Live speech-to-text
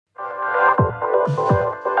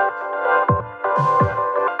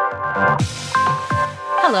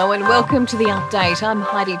Hello and welcome to The Update. I'm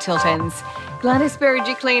Heidi Tiltons. Gladys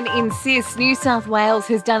Berejiklian insists New South Wales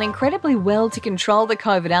has done incredibly well to control the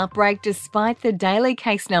COVID outbreak despite the daily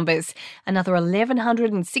case numbers. Another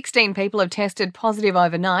 1,116 people have tested positive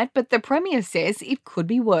overnight, but the Premier says it could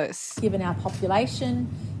be worse. Given our population,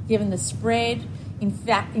 given the spread, in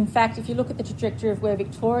fact, if you look at the trajectory of where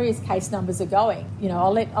Victoria's case numbers are going,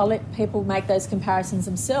 I'll let people make those comparisons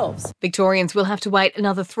themselves. Victorians will have to wait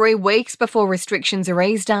another 3 weeks before restrictions are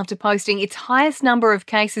eased after posting its highest number of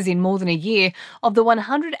cases in more than a year. Of the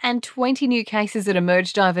 120 new cases that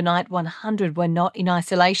emerged overnight, 100 were not in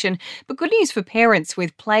isolation. But good news for parents,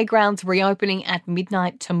 with playgrounds reopening at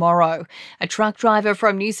midnight tomorrow. A truck driver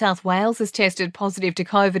from New South Wales has tested positive to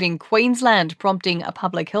COVID in Queensland, prompting a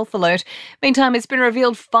public health alert. Meantime, it's been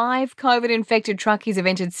revealed 5 COVID-infected truckies have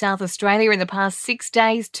entered South Australia in the past 6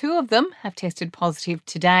 days. 2 of them have tested positive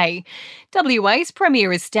today. WA's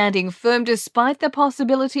Premier is standing firm despite the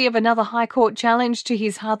possibility of another High Court challenge to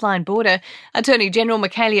his hardline border. Attorney General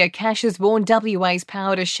Michaelia Cash has warned WA's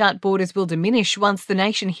power to shut borders will diminish once the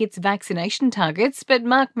nation hits vaccination targets, but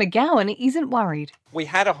Mark McGowan isn't worried. We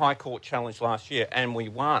had a High Court challenge last year and we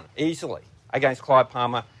won easily against Clive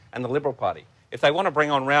Palmer and the Liberal Party. If they want to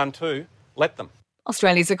bring on round 2, let them.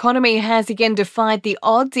 Australia's economy has again defied the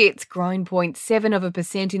odds. It's grown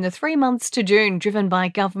 0.7% in the 3 months to June, driven by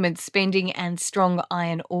government spending and strong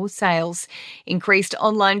iron ore sales. Increased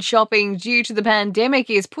online shopping due to the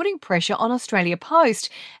pandemic is putting pressure on Australia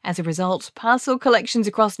Post. As a result, parcel collections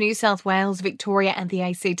across New South Wales, Victoria and the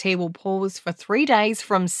ACT will pause for 3 days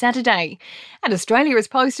from Saturday. And Australia has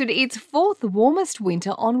posted its 4th warmest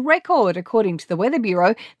winter on record. According to the Weather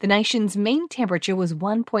Bureau, the nation's mean temperature was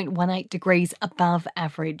 1.18 degrees above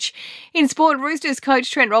average. In sport, Roosters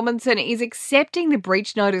coach Trent Robinson is accepting the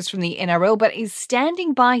breach notice from the NRL but is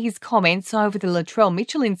standing by his comments over the Latrell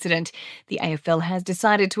Mitchell incident. The AFL has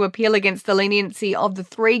decided to appeal against the leniency of the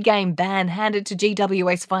 3-game ban handed to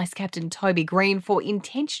GWS vice-captain Toby Green for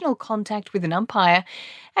intentional contact with an umpire.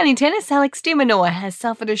 And in tennis, Alex de Minaur has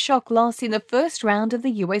suffered a shock loss in the first round of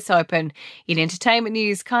the US Open. In entertainment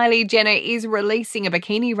news, Kylie Jenner is releasing a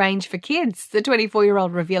bikini range for kids. The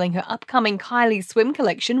 24-year-old revealing her upcoming Kylie swim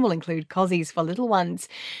collection will include cozies for little ones.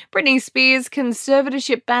 Britney Spears'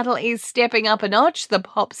 conservatorship battle is stepping up a notch. The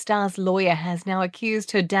pop star's lawyer has now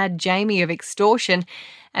accused her dad Jamie of extortion.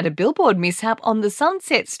 And a billboard mishap on the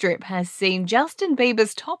Sunset Strip has seen Justin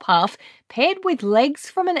Bieber's top half paired with legs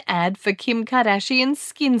from an ad for Kim Kardashian's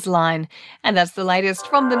Skins line. And that's the latest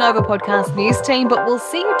from the Nova Podcast News team, but we'll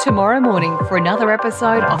see you tomorrow morning for another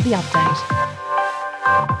episode of The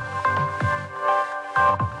Update.